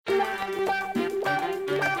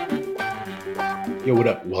Yo, what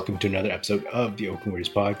up? Welcome to another episode of the Oakland Warriors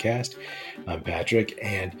podcast. I'm Patrick,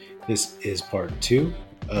 and this is part 2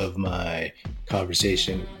 of my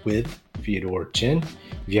conversation with Fyodor Chin.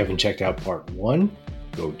 If you haven't checked out part 1,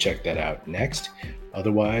 go check that out next.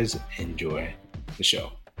 Otherwise, enjoy the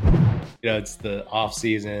show. It's the off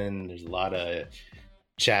season. There's a lot of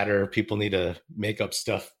chatter. People need to make up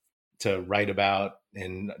stuff to write about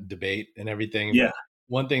and debate and everything. Yeah.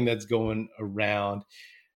 One thing that's going around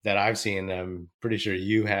that I've seen, I'm pretty sure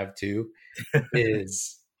you have too,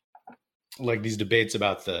 is like these debates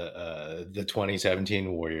about the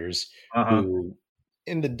 2017 Warriors, who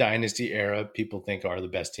in the dynasty era, people think are the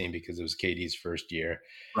best team because it was KD's first year.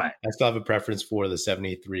 Right. I still have a preference for the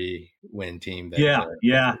 73 win team. That,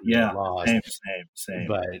 Lost. Same.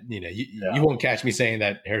 But you won't catch me saying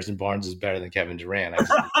that Harrison Barnes is better than Kevin Durant.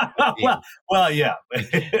 Yeah. I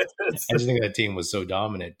just think that team was so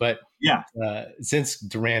dominant. But yeah, since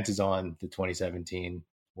Durant is on the 2017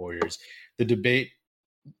 Warriors, the debate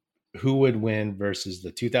who would win versus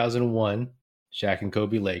the 2001 Shaq and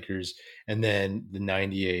Kobe Lakers, and then the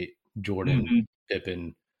 98 Jordan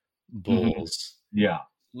Pippen Bulls. Yeah.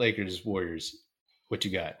 Lakers, Warriors. What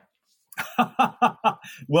you got?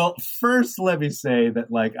 Well, first, let me say that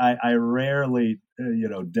I rarely,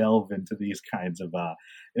 delve into these kinds of,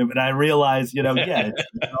 and I realize,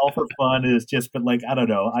 it's all for fun. It's just, but I don't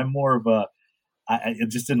know. I'm more of I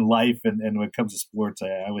just in life and when it comes to sports,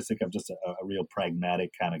 I always think I'm just a real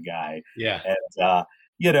pragmatic kind of guy. Yeah. And,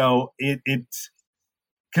 it's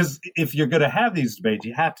because if you're going to have these debates,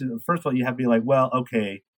 you have to, first of all, you have to be like, well,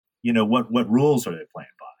 okay, what rules are they playing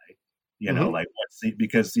by?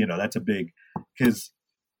 Because, that's a big, because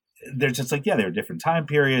they're just there are different time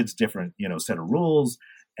periods, different, set of rules.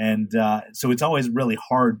 And so it's always really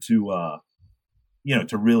hard to,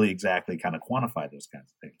 to really exactly kind of quantify those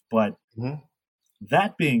kinds of things. But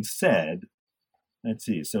that being said, let's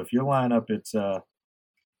see. So if your lineup, it's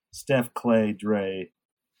Steph, Clay, Dre,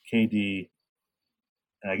 KD.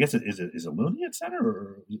 I guess is it Looney at center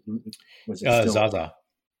or was it still Zaza?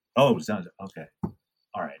 Oh, Zaza. Okay.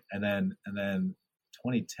 All right. And then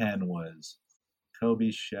 2010 was Kobe,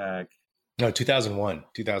 Shaq. No, 2001.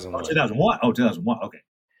 2001. Oh, 2001. Oh, 2001. Okay.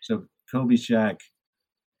 So Kobe, Shaq,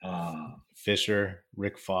 Fisher,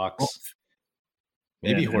 Rick Fox,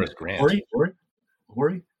 maybe Horace Grant.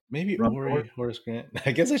 Horry? Maybe Horace Grant.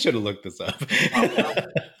 I guess I should have looked this up.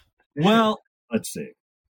 Well, let's see.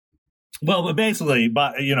 Well, but basically,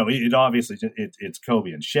 it obviously it's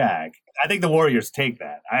Kobe and Shaq. I think the Warriors take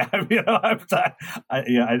that. I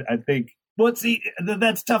think. Well, see,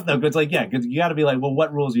 that's tough though. Because because you got to be well,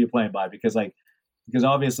 what rules are you playing by? Because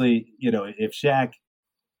obviously, if Shaq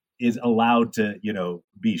is allowed to,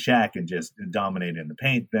 be Shaq and just dominate in the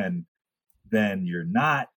paint, then you're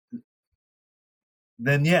not.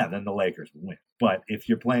 Then the Lakers will win. But if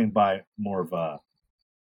you're playing by more of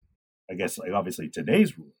I guess obviously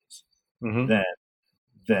today's rules,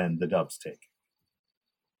 then the Dubs take.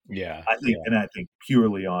 Yeah, I think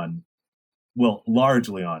purely on,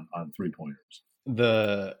 largely on 3-pointers.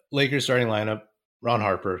 The Lakers starting lineup: Ron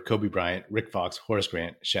Harper, Kobe Bryant, Rick Fox, Horace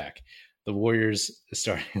Grant, Shaq. The Warriors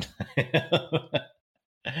starting lineup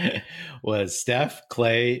was Steph,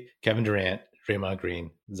 Clay, Kevin Durant, Draymond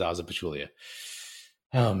Green, Zaza Pachulia.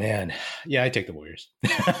 Oh man, yeah, I take the Warriors.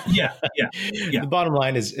 Yeah. The bottom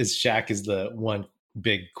line is Shaq is the one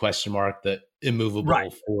big question mark, the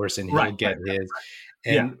immovable force, and he'll get his.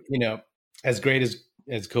 And as great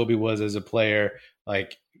as Kobe was as a player,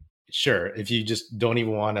 sure, if you just don't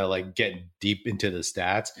even want to get deep into the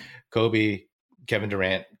stats, Kobe, Kevin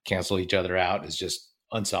Durant cancel each other out as just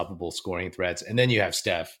unstoppable scoring threats. And then you have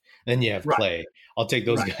Steph, then you have Clay. I'll take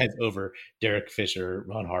those guys over Derek Fisher,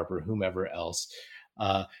 Ron Harper, whomever else.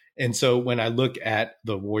 And so when I look at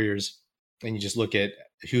the Warriors and you just look at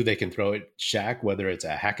who they can throw at Shaq, whether it's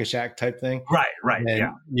a hack-a-Shaq type thing. Right.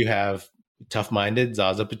 And you have tough-minded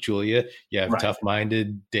Zaza Pachulia. You have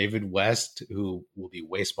tough-minded David West, who will be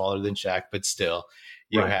way smaller than Shaq, but still.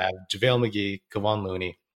 You have JaVale McGee, Kevon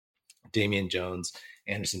Looney, Damian Jones,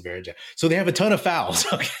 Anderson Varejao. So they have a ton of fouls.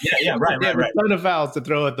 Okay? Right. A ton of fouls to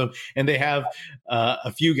throw at them. And they have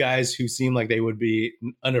a few guys who seem like they would be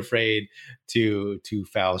unafraid to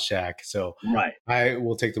foul Shaq. So I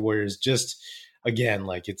will take the Warriors. Just again,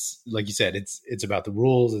 it's like you said, it's about the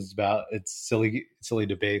rules. It's silly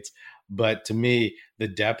debates. But to me, the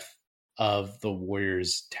depth of the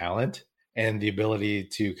Warriors' talent and the ability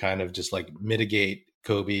to kind of just mitigate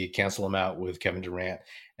Kobe, cancel him out with Kevin Durant,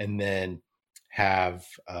 and then have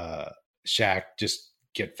Shaq just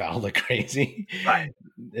get fouled like crazy. Right.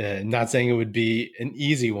 Not saying it would be an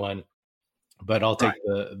easy one, but I'll take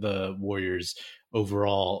the Warriors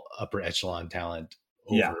overall upper echelon talent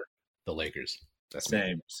over the Lakers. That's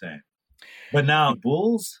same. But now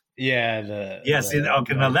Bulls. Yeah.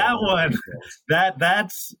 Okay. Now that one,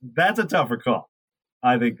 that's a tougher call.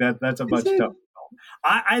 I think that's a much tougher call.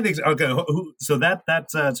 I think so. Okay. So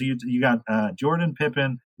that's so you got Jordan,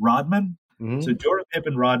 Pippen, Rodman. Mm-hmm. So Jordan,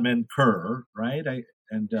 Pippen, Rodman, Kerr, right?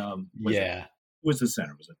 Who was the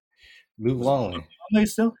center? Was it Luke Longley? Longley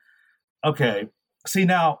still? Okay. See,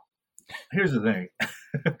 now here's the thing.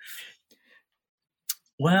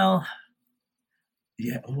 Well,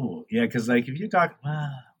 yeah. Ooh, yeah. Because like if you talk,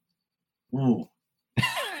 because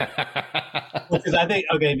I think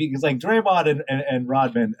because like Draymond and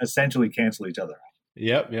Rodman essentially cancel each other out.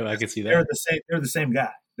 Yep, I can see that. They're the same guy.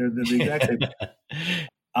 They're the exact same guy.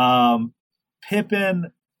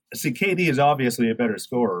 Pippen, see, KD is obviously a better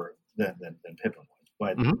scorer than Pippen was,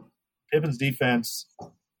 but Pippen's defense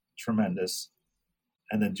tremendous,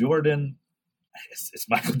 and then Jordan, it's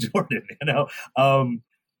Michael Jordan.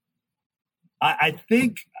 I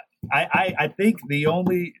think the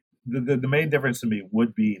only the main difference to me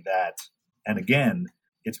would be that, and again,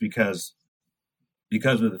 it's because of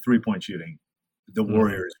the 3-point shooting, the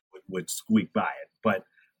Warriors would squeak by it. But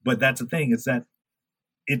that's the thing, is that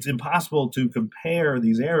it's impossible to compare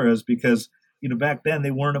these eras because back then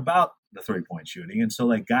they weren't about the 3-point shooting, and so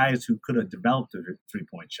like guys who could have developed a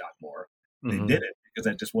 3-point shot more, they did it because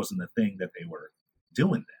that just wasn't the thing that they were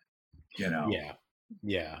doing then. Yeah.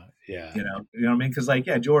 You know what I mean? Because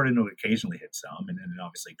Jordan would occasionally hit some, and then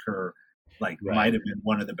obviously Kerr might have been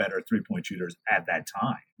one of the better 3-point shooters at that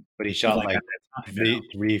time. But he shot like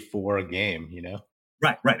 3-4 a game.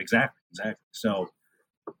 Right, exactly. So,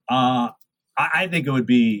 I think it would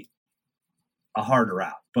be a harder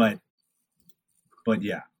route, but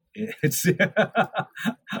yeah, it's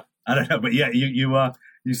I don't know, but yeah, you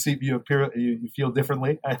feel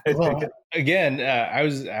differently. Again, I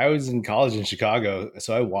was in college in Chicago,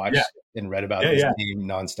 so I watched and read about this team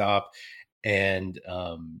nonstop. And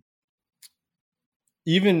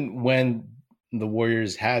even when the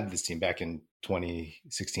Warriors had this team back in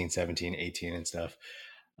 2016, 17, 18 and stuff,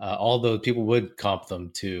 although people would comp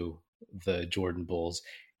them to the Jordan Bulls.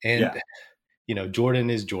 And, Jordan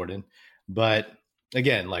is Jordan. But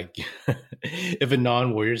again, like if a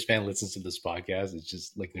non-Warriors fan listens to this podcast, it's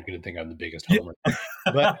just like they're going to think I'm the biggest homer.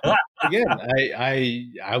 But again,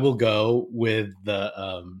 I will go with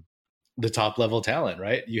the top level talent,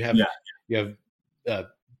 right? You have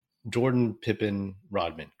Jordan, Pippen,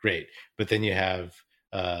 Rodman, great. But then you have,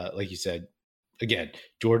 like you said, again,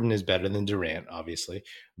 Jordan is better than Durant, obviously.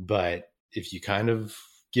 But if you kind of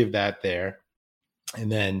give that there, and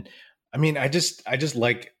then, I mean, I just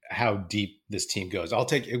like how deep this team goes. I'll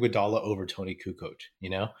take Iguodala over Tony Kukoc,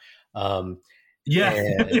 okay.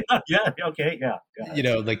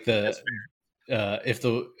 Like if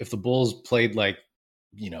the Bulls played like,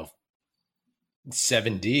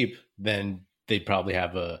 7 deep, then they'd probably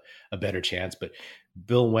have a better chance. But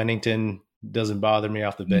Bill Wennington doesn't bother me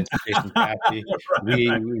off the bench. Jason Caffey,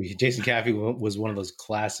 Jason Caffey was one of those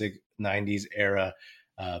classic 90s era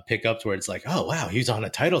pickups where it's like, oh wow, he's on a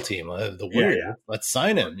title team, the Warriors, let's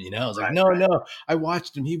sign him. I was like, no, I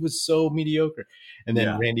watched him, he was so mediocre. And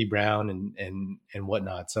then Randy Brown and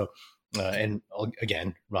whatnot. So and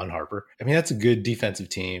again, Ron Harper. I mean, that's a good defensive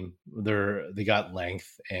team. They got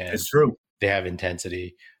length, and it's true. They have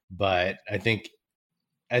intensity, but I think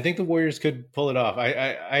the Warriors could pull it off.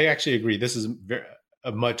 I actually agree. This is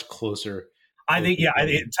a much closer. I think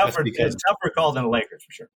it's tougher call than the Lakers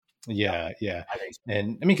for sure. Yeah. I think so.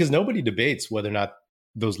 And I mean, because nobody debates whether or not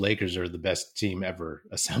those Lakers are the best team ever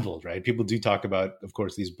assembled, right? People do talk about, of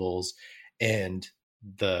course, these Bulls and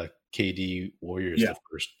the KD Warriors the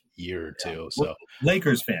first year or two. So well,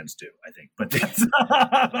 Lakers fans do, I think, but that's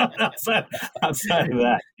outside of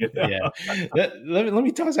that. Let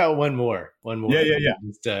me toss out one more. Yeah.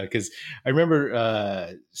 Because I remember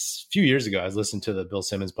a few years ago, I was listening to the Bill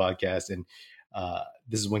Simmons podcast, and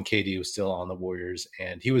this is when KD was still on the Warriors,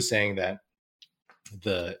 and he was saying that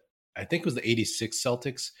I think it was the 86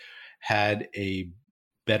 Celtics had a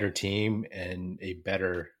better team and a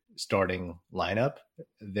better starting lineup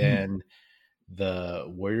than the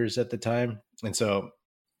Warriors at the time. And so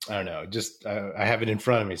I don't know, just I have it in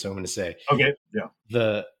front of me, so I'm going to say, okay, yeah.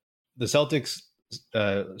 The Celtics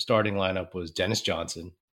starting lineup was Dennis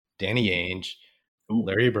Johnson, Danny Ainge,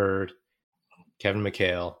 Larry Bird, Kevin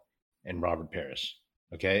McHale, and Robert Parrish.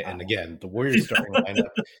 Okay. And again, the Warriors starting lineup,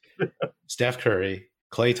 Steph Curry,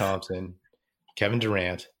 Klay Thompson, Kevin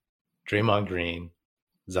Durant, Draymond Green,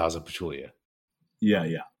 Zaza Pachulia. Yeah.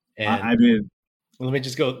 And I mean, let me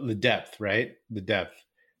just go the depth, right? The depth.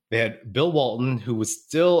 They had Bill Walton, who was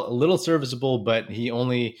still a little serviceable, but he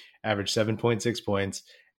only averaged 7.6 points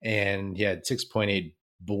and he had 6.8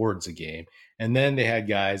 boards a game. And then they had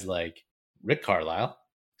guys like Rick Carlisle,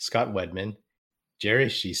 Scott Wedman, Jerry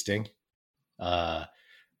Schiesting,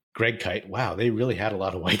 Greg Kite. Wow, they really had a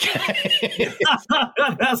lot of white guys.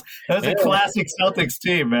 that's a classic Celtics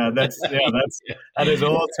team, man. That is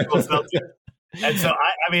old school Celtics. And so,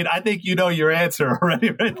 I mean, I think you know your answer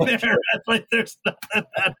already right there. Like, there's nothing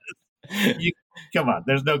come on,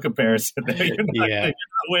 there's no comparison there. You're not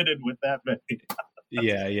winning with that many.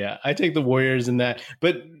 Yeah. I take the Warriors in that.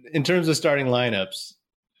 But in terms of starting lineups,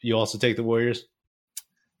 you also take the Warriors?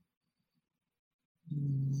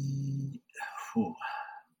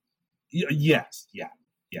 Yes. Yeah.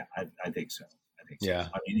 I think so. Yeah.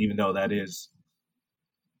 I mean, even though that is,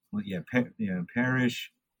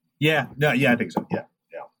 Parrish. Yeah. No. Yeah. I think so. Yeah.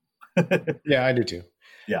 Yeah, I do too.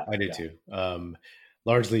 Yeah, I do too.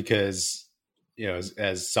 Largely because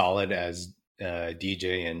as solid as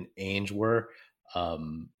DJ and Ainge were,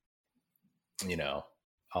 I'll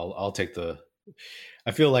take the.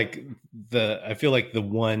 I feel like the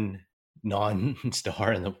one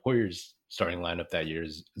non-star in the Warriors starting lineup that year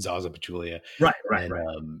is Zaza Pachulia. Right.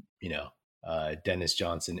 Dennis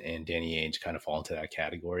Johnson and Danny Ainge kind of fall into that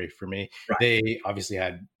category for me. Right. They obviously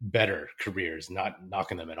had better careers, not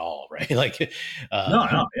knocking them at all, right? Like, yeah,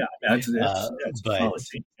 but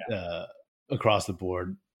across the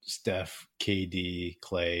board, Steph, KD,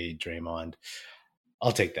 Clay, Draymond,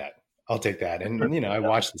 I'll take that. And I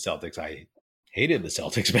watched the Celtics. I hated the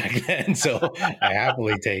Celtics back then, so I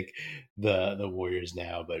happily take the Warriors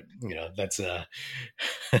now. But that's so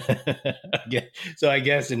I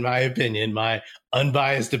guess in my opinion, my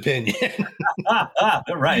unbiased opinion,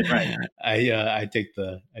 right. I take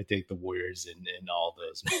the Warriors in all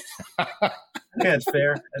those. Yeah, it's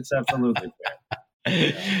fair. It's absolutely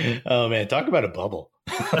fair. Oh man, talk about a bubble.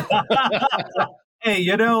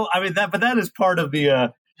 Hey, I mean that is part of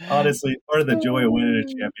the. Honestly, part of the joy of winning a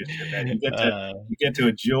championship, man. You get to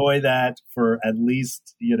enjoy that for at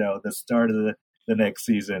least the start of the next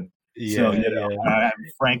season. Yeah, so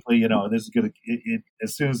frankly, this is gonna.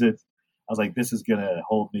 As soon as I was like, this is gonna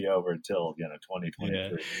hold me over until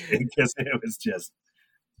 2023 because it was just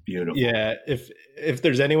beautiful. Yeah, if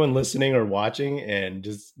there's anyone listening or watching and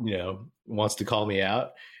just wants to call me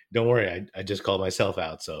out, don't worry, I just called myself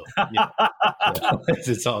out, so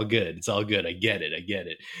it's all good. It's all good. I get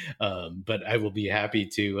it. But I will be happy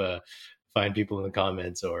to find people in the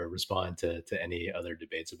comments or respond to any other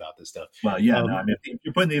debates about this stuff. Well, yeah, I mean, if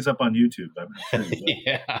you're putting these up on YouTube, I'm sure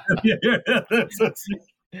you will.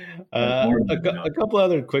 A couple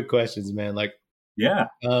other quick questions, man. Like,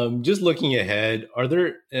 just looking ahead, are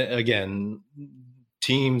there again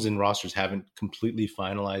teams and rosters haven't completely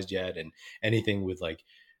finalized yet, and anything with like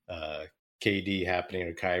KD happening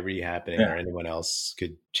or Kyrie happening or anyone else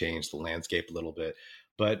could change the landscape a little bit.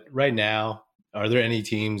 But right now, are there any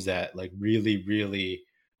teams that like really, really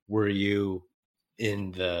worry you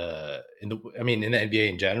in the NBA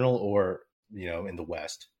in general, or in the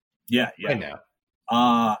West? Yeah. Right now.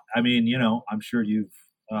 I mean, I'm sure you've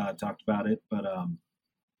talked about it, but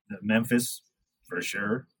Memphis for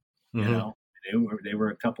sure. Mm-hmm. They were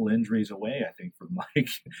a couple injuries away, I think, from like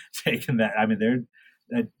taking that. I mean,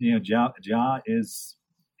 Ja he's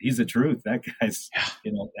the truth. That guy's,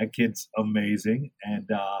 that kid's amazing. And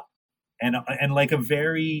like a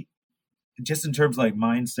very, just in terms of like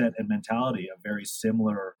mindset and mentality, a very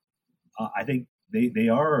similar, I think they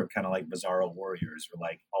are kind of like Bizarro Warriors or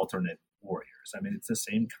like alternate Warriors. I mean, it's the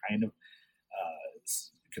same kind of,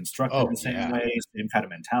 constructed the same way, same kind of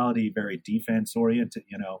mentality, very defense oriented,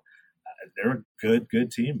 they're a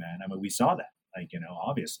good team, man. I mean, we saw that, like,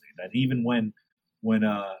 obviously that even when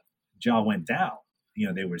Ja went down,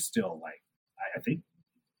 they were still like, I think,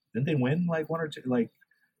 didn't they win like one or two? Like,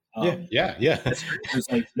 yeah. It was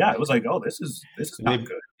like, it was like, oh, this is not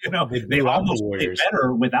good. They almost played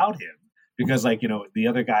better without him because, like, the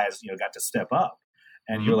other guys, got to step up,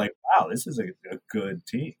 and you're like, wow, this is a good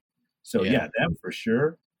team. So them for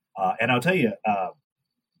sure. And I'll tell you,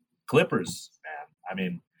 Clippers, man. I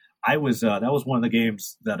mean, I was that was one of the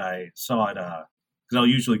games that I saw at because I'll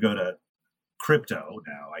usually go to crypto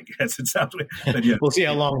now, I guess it sounds weird. But we'll see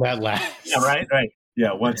how long that lasts. Yeah, right.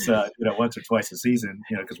 Yeah, once or twice a season,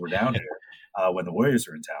 because we're down here when the Warriors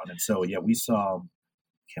are in town. And so we saw. I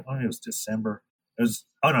can't remember, it was December. It was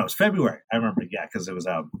February. I remember, because it was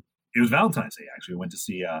Valentine's Day. Actually, we went to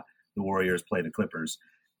see the Warriors play the Clippers,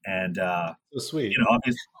 and so sweet.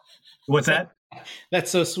 What's that? That's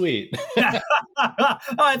so sweet.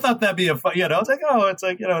 I thought that'd be a fun. I was like, oh, it's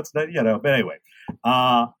like it's not. But anyway.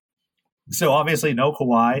 So obviously no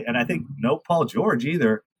Kawhi, and I think no Paul George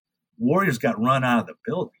either. Warriors got run out of the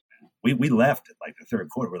building. We left at like the third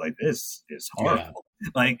quarter. We're like, this is horrible.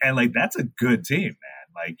 Yeah. Like that's a good team,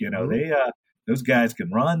 man. Like, they those guys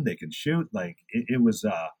can run, they can shoot. Like it was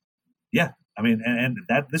yeah. I mean, and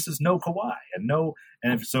that this is no Kawhi and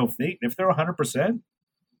if they're 100%,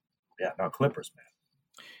 yeah, no Clippers, man.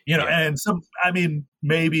 And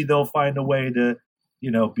maybe they'll find a way to,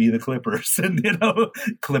 be the Clippers and,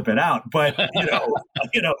 clip it out. But,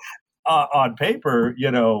 on paper,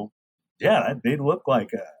 yeah, they look like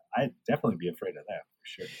I'd definitely be afraid of that for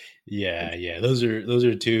sure. Yeah. Those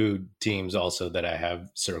are two teams also that I have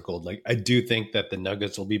circled. Like, I do think that the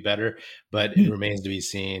Nuggets will be better, but it remains to be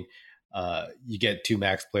seen. You get two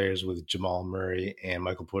max players with Jamal Murray and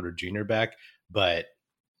Michael Porter Jr. back, but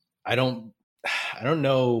I don't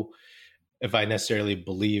know if I necessarily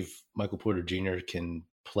believe Michael Porter Jr. can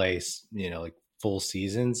play, like full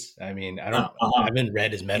seasons. I mean, I haven't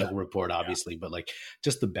read his medical report, obviously, but like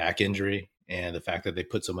just the back injury and the fact that they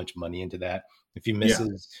put so much money into that. If he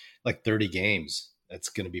misses like 30 games, that's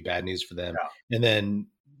going to be bad news for them. Yeah. And then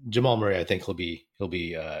Jamal Murray, I think he'll be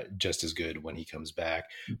just as good when he comes back.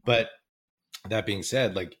 But that being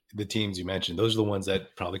said, like the teams you mentioned, those are the ones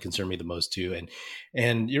that probably concern me the most too.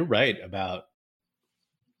 And you're right about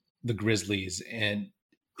the Grizzlies. And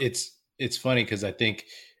it's funny because I think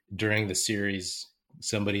during the series,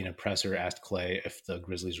 somebody in a presser asked Clay if the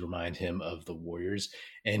Grizzlies remind him of the Warriors,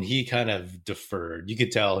 and he kind of deferred. You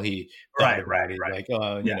could tell he right. Like,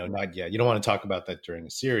 oh, not yet. You don't want to talk about that during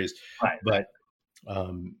the series, right? But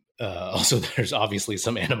also, there's obviously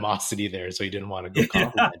some animosity there, so he didn't want to go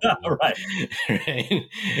compliment him,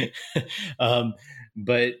 right?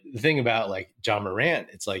 But the thing about like John Morant,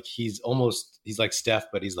 it's like he's like Steph,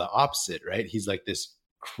 but he's the opposite, right? He's like this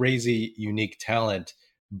crazy, unique talent,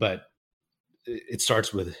 but it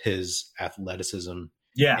starts with his athleticism.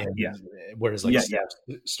 Yeah. Whereas like Steph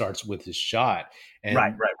starts with his shot. And,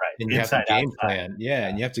 right. And you have to game plan. Yeah.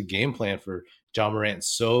 And you have to game plan for John Morant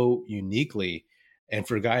so uniquely. And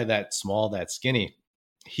for a guy that small, that skinny,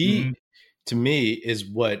 he, to me, is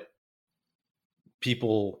what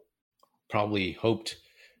people probably hoped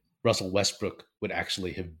Russell Westbrook would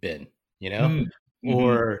actually have been,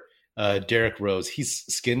 or Derrick Rose. He's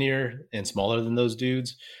skinnier and smaller than those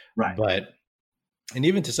dudes. Right. And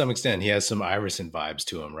even to some extent, he has some Iverson vibes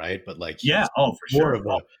to him, right? But like, for sure.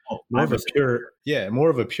 More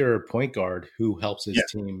of a pure point guard who helps his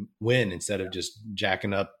team win instead of just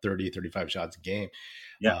jacking up 30, 35 shots a game.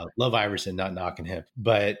 Yeah. Love Iverson, not knocking him.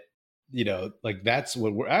 But, like that's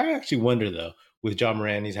what I actually wonder though, with John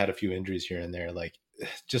Morant, he's had a few injuries here and there, like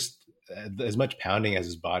just as much pounding as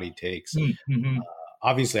his body takes.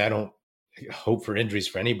 Obviously, I don't hope for injuries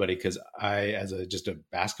for anybody because as just a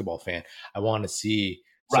basketball fan, I want to see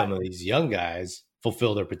some of these young guys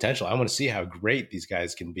fulfill their potential. I want to see how great these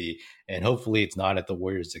guys can be, and hopefully it's not at the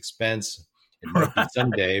Warriors' expense. It might be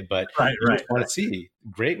someday, but I want to see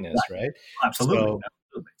greatness, right? Absolutely.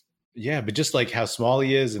 Yeah, but just like how small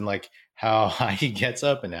he is and like how high he gets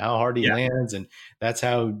up and how hard he lands, and that's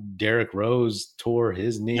how Derrick Rose tore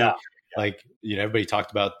his knee. Like, everybody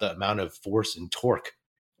talked about the amount of force and torque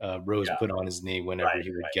Rose put on his knee whenever he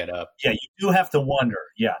would get up. Yeah, you do have to wonder.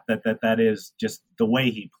 Yeah, that is just the way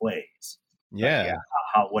he plays. Yeah,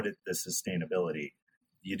 the sustainability?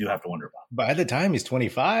 You do have to wonder about. By the time he's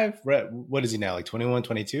 25, what is he now? Like 21,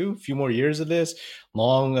 22? A few more years of this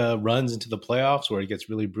long runs into the playoffs where he gets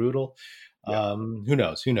really brutal. Yeah. Who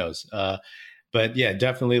knows? But yeah,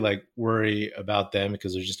 definitely like worry about them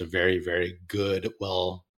because they're just a very, very good,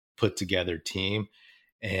 well put together team.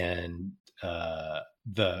 And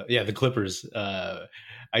the Clippers, I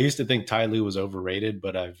used to think Ty Lue was overrated,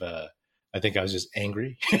 but I think I was just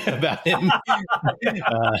angry about him.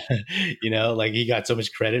 Like he got so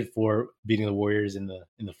much credit for beating the Warriors in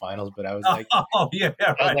the finals, but I was like,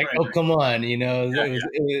 come on,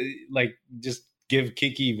 like just give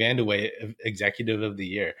Kiki Vandeweghe executive of the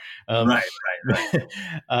year.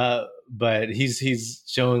 But he's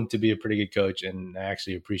shown to be a pretty good coach, and I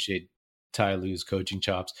actually appreciate Ty Lue's coaching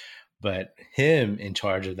chops. But him in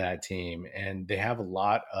charge of that team, and they have a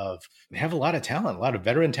lot of talent, a lot of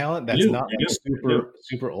veteran talent that's not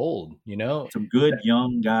super old, Some good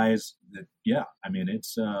young guys.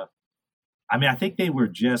 I think they were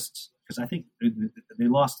just because I think they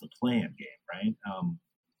lost the play-in game, right?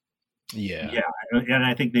 And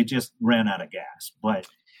I think they just ran out of gas. But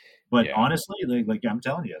honestly, like I'm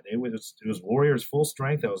telling you, it was Warriors full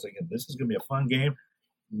strength. I was thinking this is gonna be a fun game.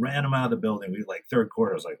 Ran them out of the building. We third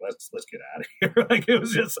quarter. I was like, let's get out of here. Like it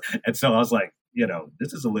was just, and so I was like,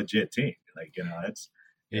 this is a legit team. Like it's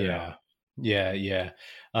Yeah, yeah.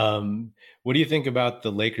 What do you think about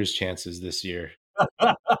the Lakers' chances this year?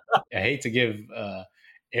 I hate to give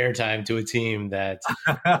airtime to a team that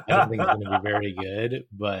I don't think is going to be very good,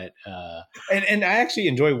 but and I actually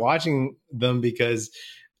enjoy watching them because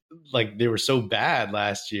like they were so bad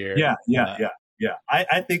last year. Yeah.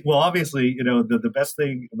 I think, well, obviously, the best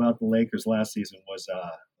thing about the Lakers last season was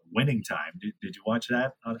Winning Time. Did you watch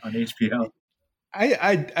that on HBO?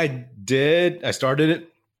 I did. I started it.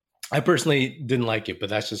 I personally didn't like it, but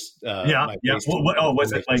that's just my taste.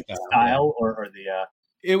 Was it like style or the?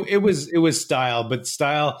 It was style, but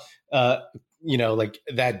style, like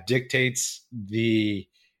that dictates the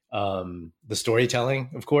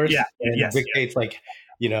storytelling, of course. Yeah, and yes, dictates like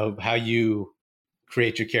how you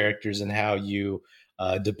create your characters and how you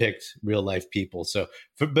depict real life people. So,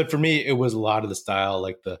 but for me, it was a lot of the style,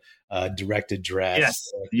 like the directed dress,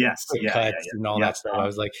 cuts, and all that stuff. I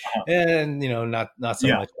was like, and not so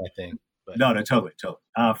much my thing. But no, totally.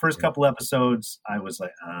 First couple episodes, I was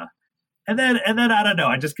like, and then I don't know.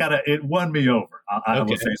 I just it won me over. I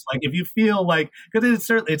will say, it's like if you feel like, because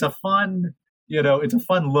it's a fun, it's a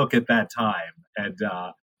fun look at that time, and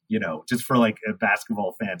just for like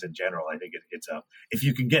basketball fans in general, I think it's if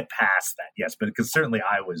you can get past that, yes. But because certainly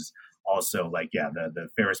I was also like, the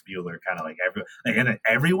Ferris Bueller kind of like and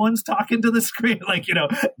everyone's talking to the screen, like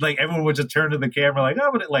like everyone would just turn to the camera, like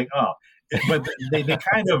but they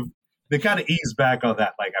kind of ease back on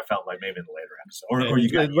that. Like I felt like maybe in the later episode, or you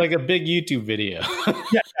got like a big YouTube video.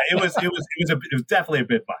 It was definitely a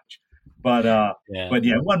bit much, but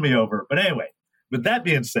it won me over. But anyway, with that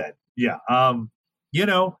being said,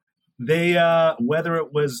 they whether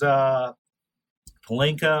it was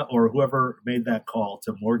Pelinka or whoever made that call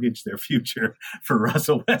to mortgage their future for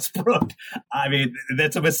Russell Westbrook, I mean,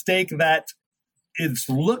 that's a mistake that it's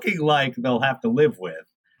looking like they'll have to live with.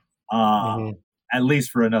 At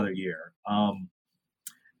least for another year.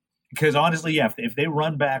 Because honestly, if they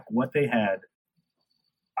run back what they had,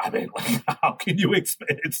 I mean, how can you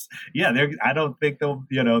expect? I don't think they'll,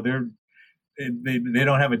 they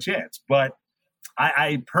don't have a chance. But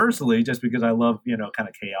I personally, just because I love, kind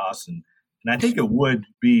of chaos, and I think it would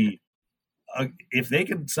be, if they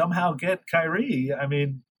can somehow get Kyrie, I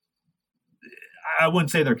mean, I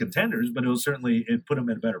wouldn't say they're contenders, but it'd put them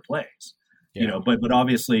in a better place. But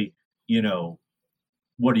obviously,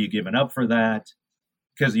 what are you giving up for that?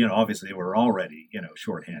 Because, obviously they were already,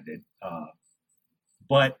 shorthanded.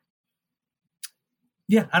 But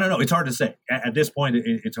yeah, I don't know. It's hard to say. At this point,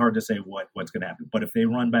 it's hard to say what's going to happen. But if they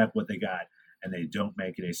run back what they got and they don't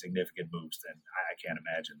make any significant moves, then I can't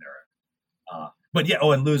imagine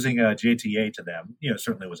and losing JTA to them,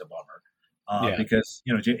 certainly was a bummer. Because,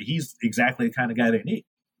 he's exactly the kind of guy they need.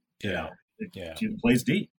 He plays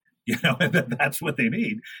D. That's what they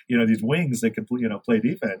need. These wings that can, play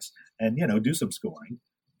defense and, do some scoring.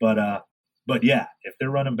 But if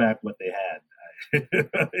they're running back what they had,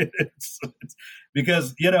 it's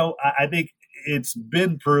because, I think it's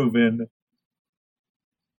been proven,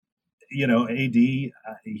 AD, he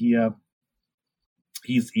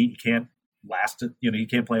can't last it. He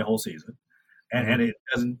can't play a whole season, and it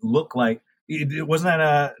doesn't look like it wasn't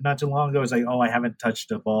that not too long ago. It was like, I haven't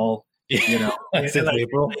touched a ball. Since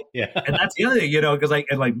April. Yeah. And that's the other thing, because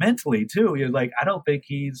like mentally too, you're like, I don't think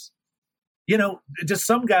he's, just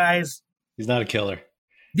some guys. He's not a killer.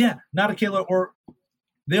 Yeah, not a killer, or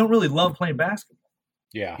they don't really love playing basketball.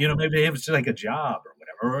 Yeah. Maybe it's just like a job or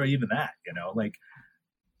whatever, or even that,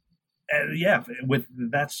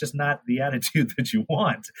 that's just not the attitude that you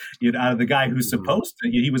want, out of the guy who's supposed to,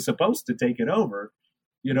 he was supposed to take it over,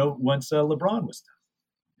 once LeBron was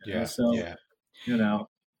done.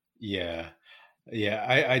 Yeah,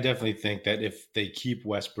 I definitely think that if they keep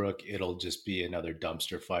Westbrook, it'll just be another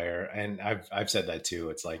dumpster fire. And I've said that too.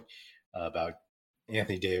 It's like about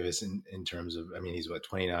Anthony Davis in terms of, I mean, he's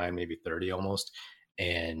 29, maybe 30 almost.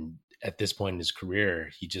 And at this point in his career,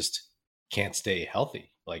 he just can't stay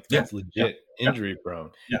healthy. Like that's legit injury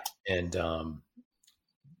prone. Yeah. And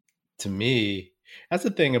to me, that's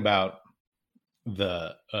the thing about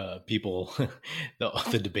the people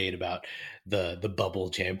the debate about the bubble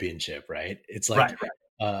championship, right? It's like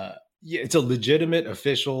it's a legitimate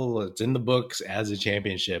official, it's in the books as a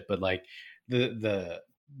championship, but like the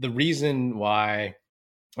reason why,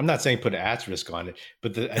 I'm not saying put an asterisk on it,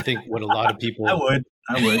 but I think what a lot of people I would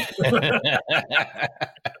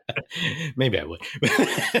maybe I would.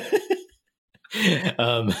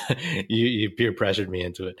 You peer pressured me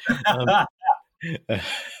into it.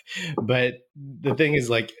 But the thing is,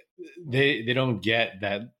 like, they don't get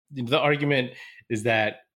that. The argument is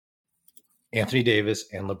that Anthony Davis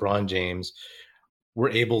and LeBron James were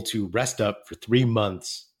able to rest up for 3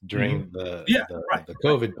 months during the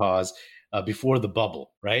COVID pause before the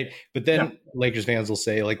bubble, right? But then Lakers fans will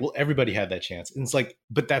say like, well, everybody had that chance. And it's like,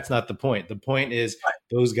 but that's not the point. The point is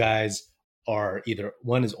those guys are either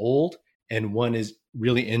one is old and one is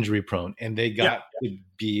really injury prone, and they got to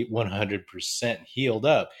be 100% healed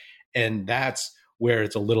up. And that's where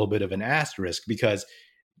it's a little bit of an asterisk, because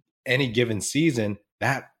any given season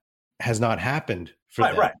that has not happened for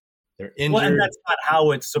them. Right. They're injured. Well, and that's not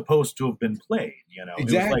how it's supposed to have been played, you know.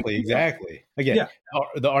 Exactly. Again,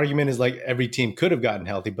 the argument is like every team could have gotten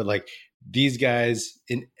healthy, but like these guys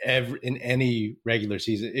in any regular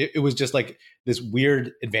season, it was just like this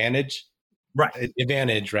weird advantage. Right.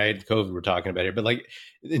 COVID we're talking about here. But like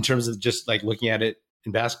in terms of just like looking at it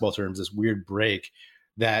in basketball terms, this weird break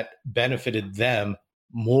that benefited them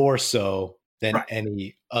more so than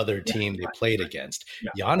any other team they played against.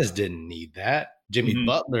 Giannis didn't need that. Jimmy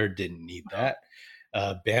Butler didn't need that.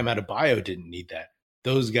 Bam Adebayo didn't need that.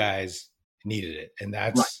 Those guys needed it. And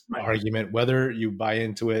that's the argument, whether you buy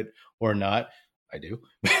into it or not. I do.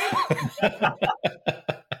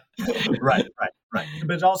 Right.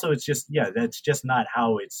 But also it's just, that's just not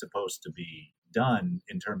how it's supposed to be done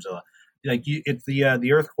in terms of like it's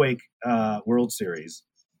the Earthquake World Series.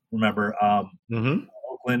 Remember,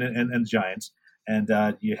 Oakland and Giants, and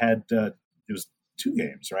you had it was 2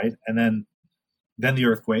 games, right? And then the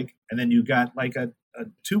Earthquake, and then you got like a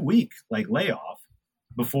 2-week like layoff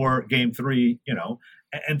before Game 3, you know,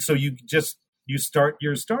 and so you start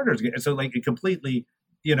your starters, so like it completely,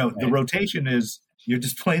 you know, the rotation is you're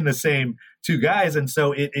just playing the same 2 guys, and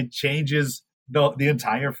so it changes the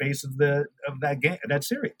entire face of that game, that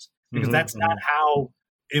series, because that's not how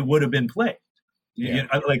it would have been played. You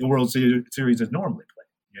know, like a World Series is normally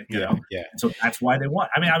played. You know? So that's why they won.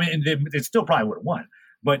 I mean, they still probably would have won,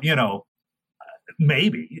 but you know,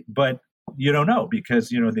 maybe, but you don't know,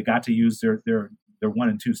 because you know they got to use their 1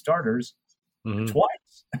 and 2 starters twice.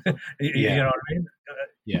 You know what I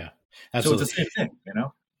mean? Absolutely. So it's the same thing, you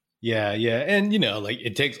know. And you know, like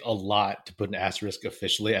it takes a lot to put an asterisk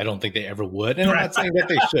officially. I don't think they ever would, and I'm not saying that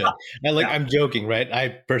they should. And like I'm joking, right? I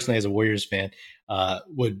personally, as a Warriors fan,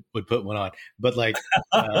 would put one on, but like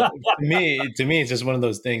to me, it's just one of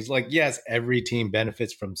those things. Like, yes, every team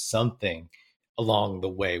benefits from something along the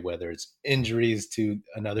way, whether it's injuries to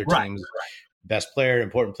another team's best player,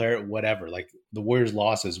 important player, whatever. Like the Warriors'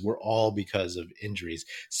 losses were all because of injuries.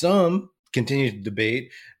 Some continue to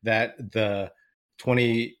debate that the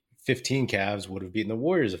 2015 Cavs would have beaten the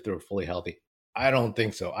Warriors if they were fully healthy. I don't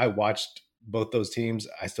think so. I watched both those teams.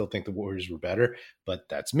 I still think the Warriors were better, but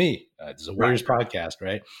that's me. It's a Warriors podcast,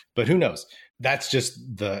 right? But who knows? That's just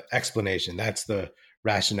the explanation. That's the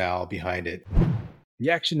rationale behind it. The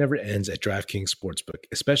action never ends at DraftKings Sportsbook,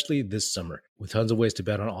 especially this summer. With tons of ways to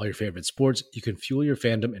bet on all your favorite sports, you can fuel your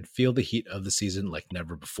fandom and feel the heat of the season like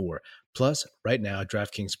never before. Plus, right now,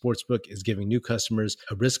 DraftKings Sportsbook is giving new customers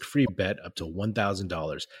a risk-free bet up to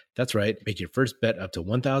 $1,000. That's right, make your first bet up to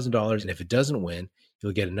 $1,000, and if it doesn't win,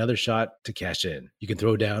 you'll get another shot to cash in. You can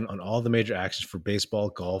throw down on all the major actions for baseball,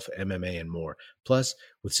 golf, MMA, and more. Plus,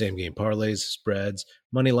 with same-game parlays, spreads,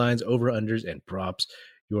 money lines, over-unders, and props,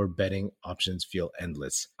 your betting options feel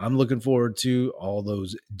endless. I'm looking forward to all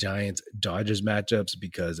those Giants-Dodgers matchups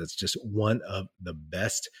because it's just one of the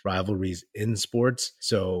best rivalries in sports.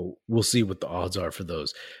 So we'll see what the odds are for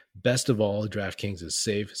those. Best of all, DraftKings is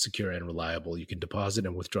safe, secure, and reliable. You can deposit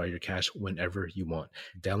and withdraw your cash whenever you want.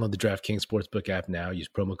 Download the DraftKings Sportsbook app now. Use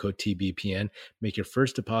promo code TBPN. Make your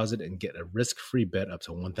first deposit and get a risk-free bet up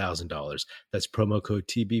to $1,000. That's promo code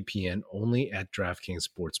TBPN only at DraftKings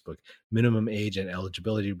Sportsbook. Minimum age and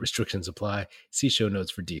eligibility restrictions apply. See show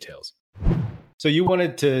notes for details. So you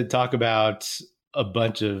wanted to talk about a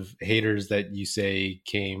bunch of haters that you say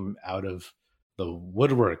came out of the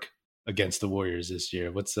woodwork against the Warriors this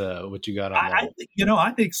year. What you got on that?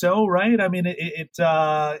 I think so. Right. I mean,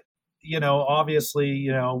 obviously,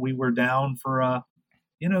 we were down for,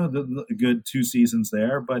 the good 2 seasons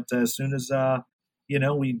there, but as soon as,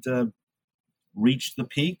 we'd reached the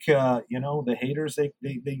peak, the haters,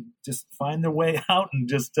 they just find their way out and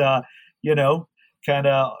just, kind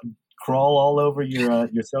of crawl all over your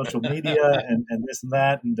social media and this and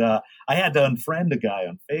that. And I had to unfriend a guy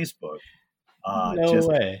on Facebook. No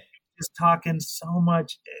way. Just talking so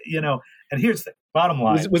much, and here's the bottom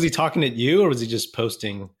line. Was he talking at you or was he just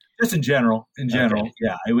posting? Just in general. Okay.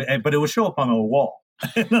 Yeah. But it would show up on a wall.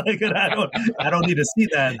 Like, I don't need to see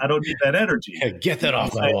that. I don't need that energy. Yeah, get that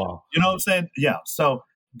off my wall. You know what I'm saying? Yeah. So,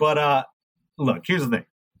 but look, here's the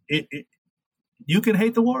thing. You can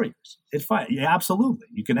hate the Warriors. It's fine. Yeah, absolutely.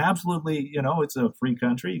 You can absolutely, it's a free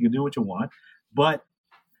country. You can do what you want. But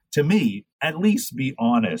to me, at least be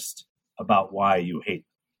honest about why you hate them.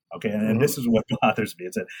 Okay, and this is what bothers me.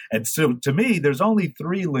 And so to me, there's only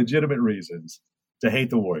 3 legitimate reasons to hate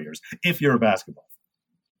the Warriors if you're a basketball fan.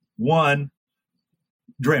 One,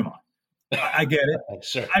 Draymond. I get it.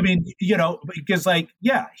 Sure. I mean, because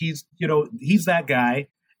he's that guy,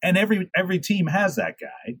 and every team has that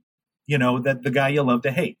guy, that the guy you love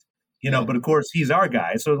to hate, but of course he's our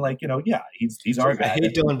guy. So he's our guy. I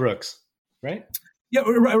hate Dillon Brooks, right? Yeah.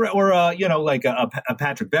 Or like a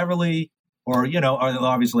Patrick Beverly, or,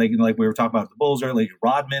 obviously like we were talking about the Bulls earlier,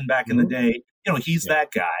 Rodman back in the day, he's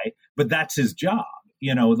that guy, but that's his job,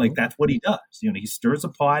 that's what he does. He stirs a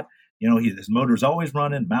pot. His motor's always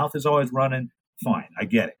running, mouth is always running. Fine, I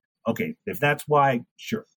get it. Okay, if that's why,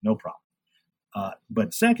 sure, no problem.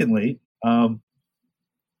 But secondly,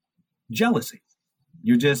 jealousy.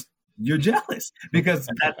 You're jealous because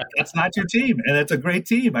that's not your team, and it's a great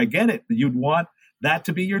team. I get it. You'd want that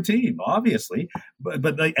to be your team, obviously,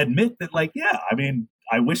 but like, admit that, like, yeah, I mean,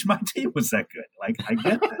 I wish my team was that good. Like, I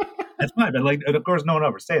get that. That's fine, but like, of course, no one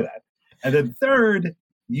ever say that. And then third,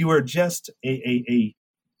 you are just a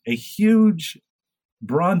huge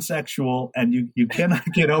bronzexual, and you cannot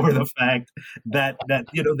get over the fact that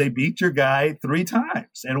they beat your guy 3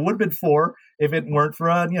 times, and it would have been 4 if it weren't for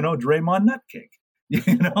Draymond nutcake.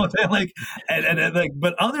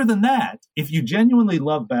 But other than that, if you genuinely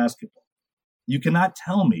love basketball, you cannot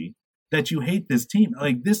tell me that you hate this team.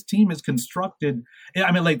 Like, this team is constructed.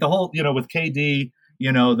 I mean, like the whole with KD,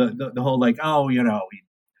 the whole like,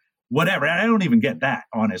 whatever. I don't even get that,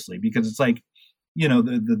 honestly, because it's like,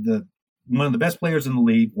 the one of the best players in the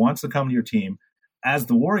league wants to come to your team. As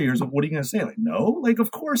the Warriors, what are you going to say? Like, no, like,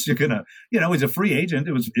 of course you're going to, he's a free agent.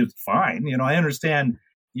 It was fine. I understand,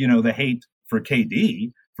 the hate for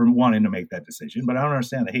KD for wanting to make that decision, but I don't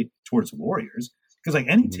understand the hate towards the Warriors, because like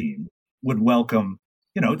any team would welcome,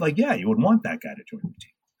 you would want that guy to join the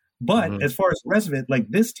team. But as far as the rest of it, like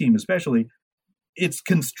this team especially, it's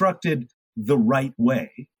constructed the right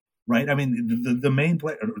way, right? I mean, the main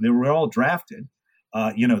player, they were all drafted.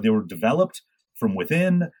 They were developed from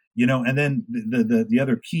within, and then the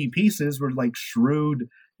other key pieces were like shrewd,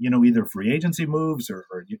 either free agency moves or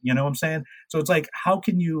what I'm saying? So it's like, how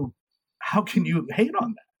can you hate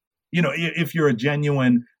on that? If you're a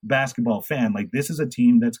genuine basketball fan, like, this is a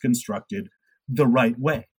team that's constructed the right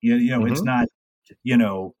way. It's not,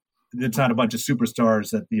 it's not a bunch of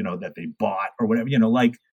superstars that, that they bought or whatever,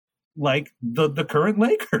 like the current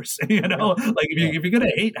Lakers, like if you're going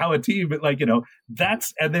to hate how a team, like,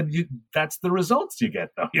 that's the results you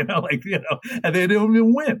get though, and they don't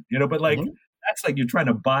even win, but like, that's like you're trying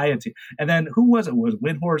to buy a team. And then who was it? Was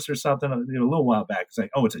Windhorse or something a little while back? It's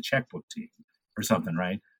like, oh, it's a checkbook team or something,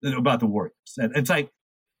 right? About the Warriors. And it's like,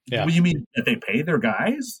 well, you mean that they pay their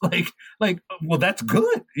guys? Like, well, that's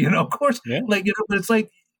good, of course. Yeah. Like, but it's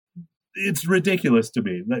like, it's ridiculous to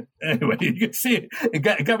me. But anyway, you can see it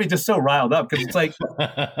got me just so riled up, because it's like,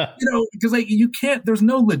 because like you can't. There's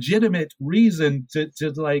no legitimate reason to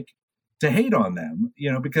hate on them,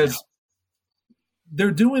 because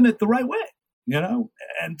they're doing it the right way,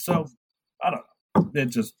 and so I don't know. It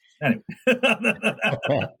just anyway.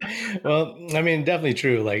 Well, I mean, definitely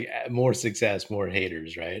true. Like, more success, more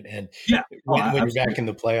haters, right? And when you're back in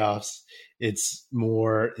the playoffs, it's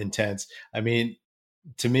more intense. I mean,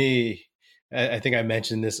 to me, I think I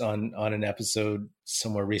mentioned this on an episode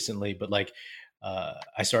somewhere recently, but like,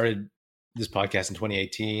 I started this podcast in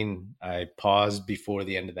 2018. I paused before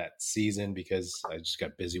the end of that season because I just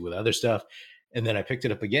got busy with other stuff. And then I picked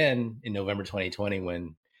it up again in November 2020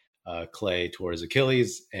 when Clay tore his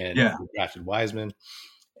Achilles and drafted Wiseman.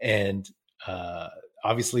 And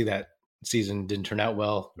obviously that season didn't turn out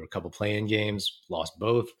well. There were a couple play-in games, lost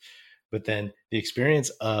both. But then the experience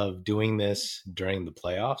of doing this during the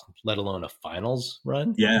playoffs, let alone a finals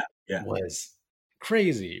run, was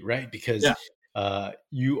crazy, right? Because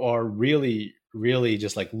you are really, really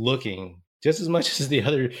just like looking just as much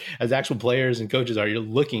as actual players and coaches are. You're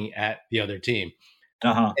looking at the other team,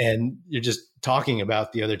 and you're just talking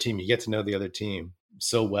about the other team. You get to know the other team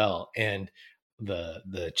so well, and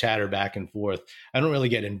the chatter back and forth. I don't really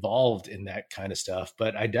get involved in that kind of stuff,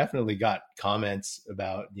 but I definitely got comments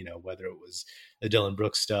about, whether it was the Dillon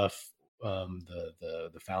Brooks stuff,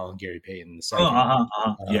 the foul on Gary Payton, the second,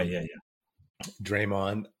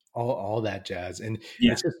 Draymond, all that jazz. And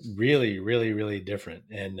it's just really, really, really different.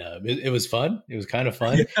 And it was fun. It was kind of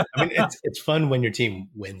fun. I mean, it's fun when your team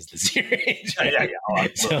wins the series.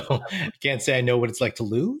 Right? So I can't say I know what it's like to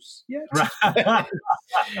lose yet.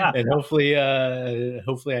 And hopefully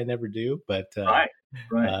I never do. But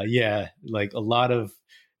like a lot of,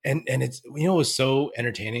 and it's, it was so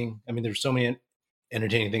entertaining. I mean, there's so many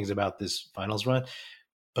entertaining things about this finals run,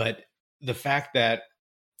 but the fact that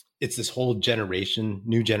it's this whole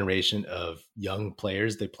new generation of young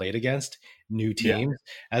players they played against, new teams,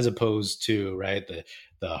 as opposed to, right,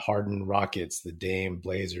 the Harden Rockets, the Dame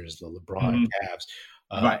Blazers, the LeBron Cavs.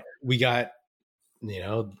 We got,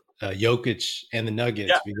 Jokic and the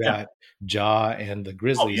Nuggets. We got Ja and the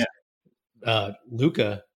Grizzlies,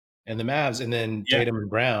 Luka and the Mavs, and then Tatum and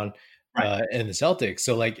Brown and the Celtics.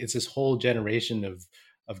 So like, it's this whole generation of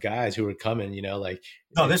guys who were coming,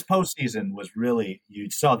 this postseason was really, you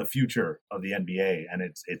saw the future of the NBA, and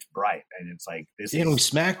it's bright, and it's like this. We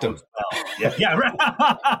smacked them. Well, right.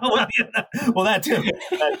 Well, that too.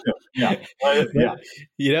 Yeah.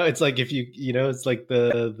 It's like if it's like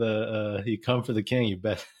the you come for the king, you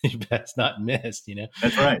best not miss.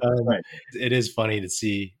 That's right. Right. It is funny to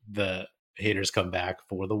see the haters come back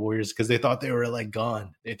for the Warriors because they thought they were like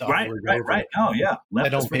gone. They thought right. Oh yeah. I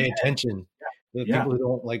don't pay attention. The people who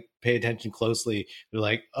don't like pay attention closely, they're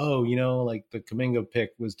like, oh, like the Kuminga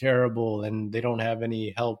pick was terrible and they don't have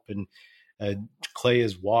any help, and Clay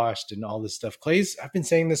is washed and all this stuff. I've been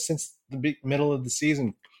saying this since the middle of the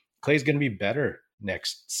season. Clay's going to be better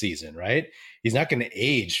next season, right? He's not going to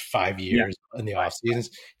age 5 years in the off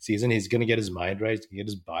season. He's going to get his mind right. He's going to get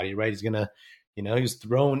his body right. He's going to, he was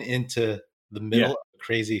thrown into the middle of a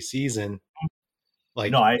crazy season.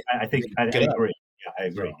 Like, no, I think I agree. Yeah, I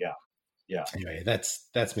agree. So, yeah. Anyway,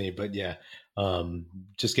 that's me, but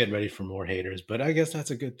just get ready for more haters. But I guess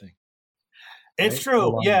that's a good thing. It's right?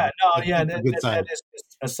 True. That is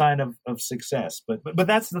a sign of success. But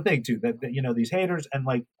that's the thing too. That these haters, and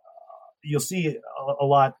like you'll see a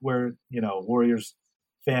lot where Warriors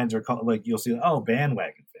fans are called, like, you'll see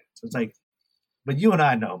bandwagon fans. It's like, but you and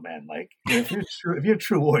I know, man. Like if you're a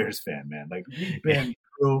true Warriors fan, man, like we've been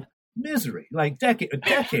through misery, like decades.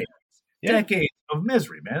 Decades of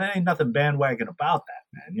misery, man. There ain't nothing bandwagon about that,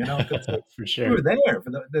 man. For sure. We were there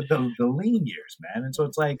for the lean years, man. And so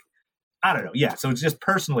it's like, I don't know. Yeah. So it's just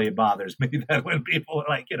personally, it bothers me that when people are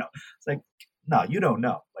like, it's like, no, you don't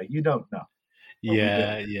know. Like, you don't know.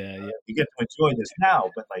 Yeah. You get to enjoy this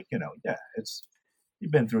now, but like, it's,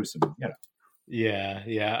 you've been through some,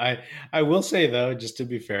 Yeah. I will say though, just to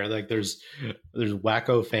be fair, like there's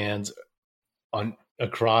wacko fans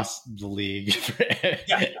across the league for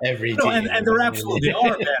every team. And there absolutely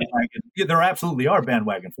are bandwagon. There absolutely are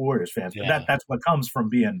bandwagon for Warriors fans. But that's what comes from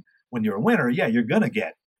being, when you're a winner. Yeah, you're gonna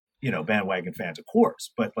get bandwagon fans, of course.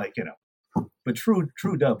 But like but true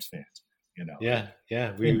Dubs fans. Yeah.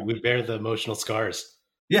 We bear the emotional scars.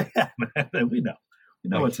 Yeah, man, we know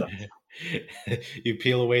what's up. You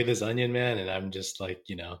peel away this onion, man, and I'm just like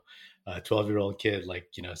a 12-year-old kid, like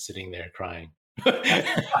sitting there crying.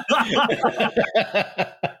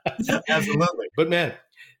 Absolutely. But man,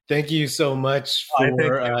 thank you so much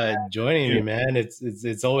for joining me, man.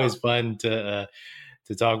 It's always fun to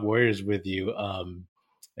talk Warriors with you.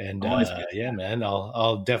 Man,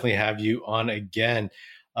 I'll definitely have you on again.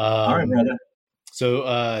 All right, brother. So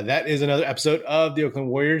that is another episode of the Oakland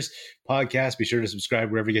Warriors podcast. Be sure to subscribe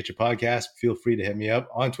wherever you get your podcast. Feel free to hit me up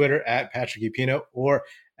on Twitter at Patrick E. Pino or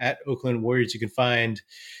at Oakland Warriors. You can find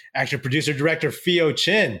actor, producer, director Fio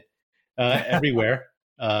Chin everywhere.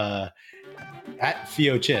 At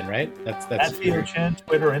Fio Chin, right? That's at Fio Chin,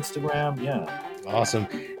 Twitter, Instagram. Yeah. Awesome.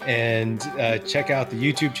 And check out the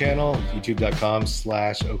YouTube channel,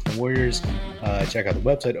 youtube.com/Oakland Warriors. Check out the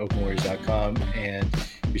website, oaklandwarriors.com. And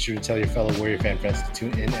be sure to tell your fellow Warrior fan friends to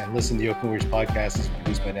tune in and listen to the Oakland Warriors podcast. It's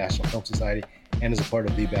produced by National Film Society and is a part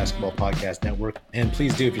of the Basketball Podcast Network. And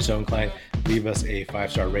please do, if you're so inclined, leave us a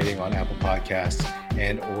 5-star rating on Apple Podcasts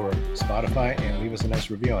and or Spotify, and leave us a nice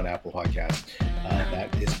review on Apple Podcasts.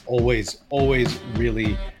 That is always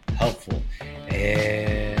really helpful.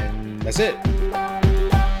 And that's it.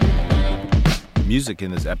 Music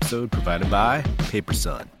in this episode provided by Paper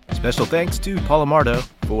Sun. Special thanks to Paul Amardo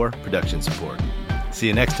for production support. See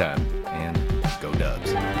you next time.